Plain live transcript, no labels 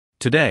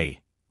Today,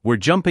 we're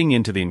jumping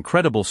into the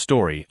incredible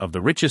story of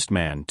the richest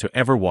man to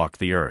ever walk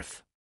the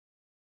earth.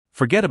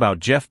 Forget about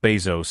Jeff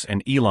Bezos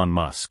and Elon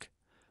Musk.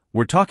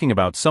 We're talking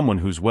about someone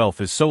whose wealth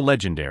is so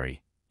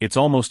legendary, it's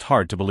almost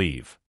hard to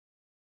believe.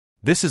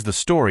 This is the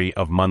story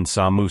of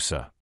Mansa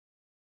Musa.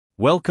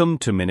 Welcome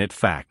to Minute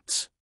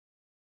Facts.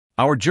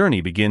 Our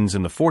journey begins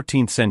in the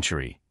 14th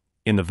century,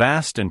 in the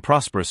vast and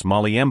prosperous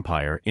Mali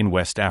Empire in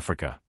West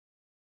Africa.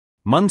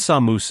 Mansa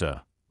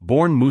Musa,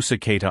 born Musa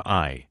Keita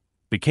I,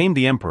 became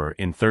the emperor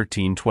in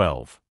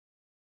 1312.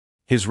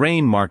 His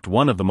reign marked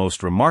one of the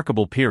most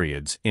remarkable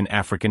periods in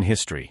African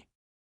history.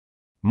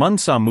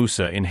 Mansa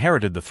Musa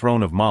inherited the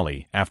throne of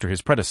Mali after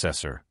his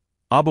predecessor,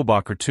 Abu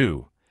Bakr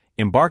II,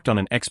 embarked on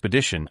an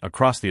expedition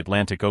across the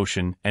Atlantic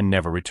Ocean and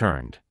never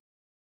returned.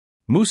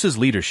 Musa's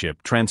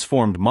leadership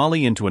transformed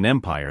Mali into an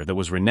empire that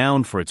was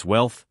renowned for its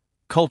wealth,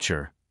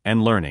 culture,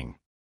 and learning.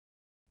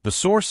 The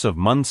source of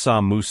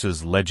Mansa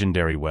Musa's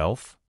legendary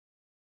wealth?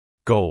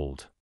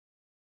 Gold.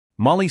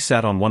 Mali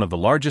sat on one of the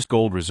largest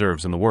gold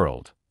reserves in the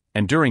world,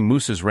 and during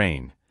Musa's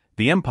reign,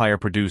 the empire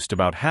produced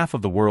about half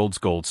of the world's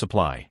gold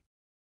supply.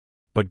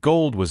 But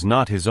gold was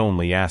not his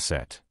only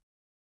asset.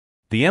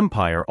 The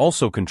empire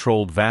also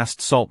controlled vast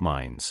salt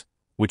mines,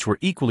 which were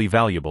equally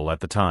valuable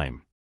at the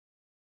time.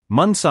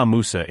 Mansa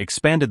Musa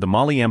expanded the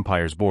Mali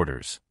Empire's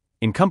borders,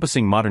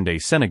 encompassing modern-day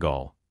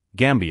Senegal,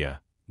 Gambia,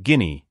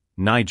 Guinea,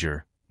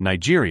 Niger,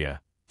 Nigeria,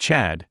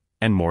 Chad,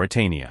 and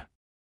Mauritania.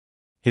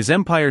 His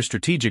empire's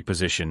strategic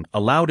position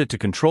allowed it to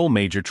control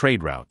major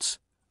trade routes,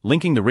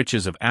 linking the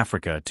riches of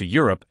Africa to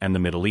Europe and the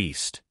Middle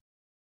East.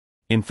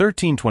 In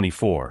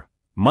 1324,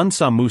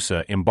 Mansa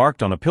Musa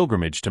embarked on a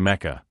pilgrimage to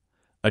Mecca,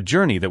 a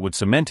journey that would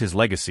cement his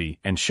legacy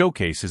and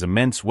showcase his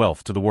immense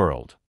wealth to the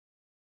world.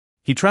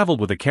 He traveled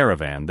with a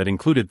caravan that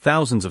included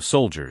thousands of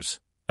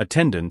soldiers,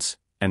 attendants,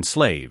 and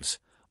slaves,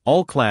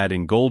 all clad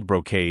in gold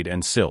brocade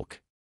and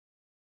silk.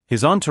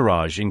 His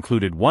entourage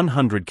included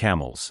 100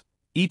 camels,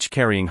 each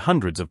carrying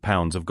hundreds of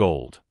pounds of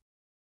gold.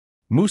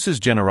 Musa's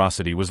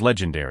generosity was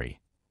legendary.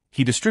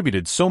 He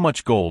distributed so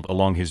much gold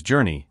along his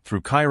journey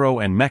through Cairo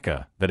and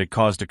Mecca that it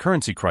caused a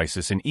currency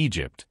crisis in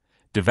Egypt,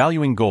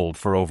 devaluing gold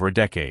for over a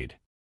decade.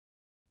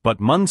 But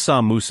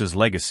Mansa Musa's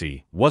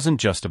legacy wasn't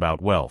just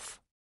about wealth.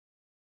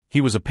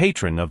 He was a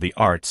patron of the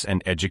arts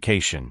and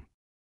education.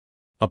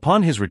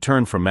 Upon his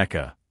return from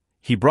Mecca,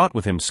 he brought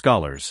with him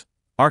scholars,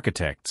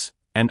 architects,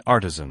 and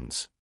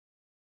artisans.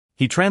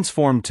 He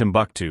transformed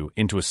Timbuktu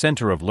into a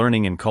center of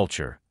learning and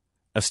culture,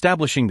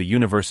 establishing the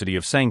University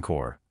of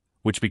Sankore,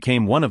 which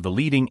became one of the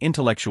leading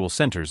intellectual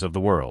centers of the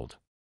world.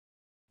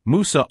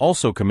 Musa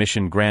also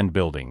commissioned grand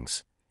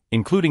buildings,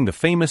 including the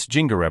famous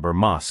Djinguereber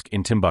Mosque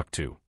in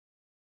Timbuktu.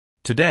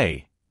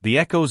 Today, the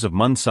echoes of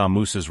Mansa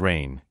Musa's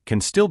reign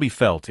can still be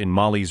felt in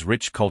Mali's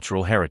rich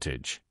cultural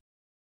heritage.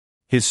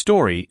 His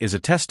story is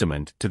a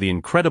testament to the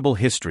incredible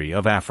history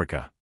of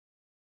Africa.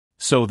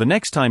 So the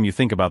next time you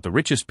think about the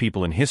richest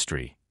people in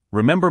history,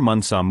 remember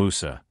Mansa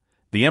Musa,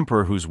 the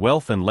emperor whose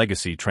wealth and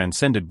legacy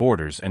transcended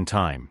borders and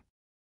time.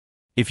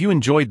 If you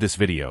enjoyed this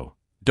video,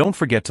 don't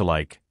forget to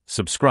like,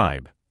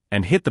 subscribe,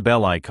 and hit the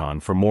bell icon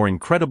for more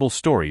incredible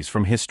stories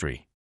from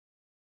history.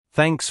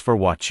 Thanks for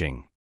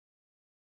watching.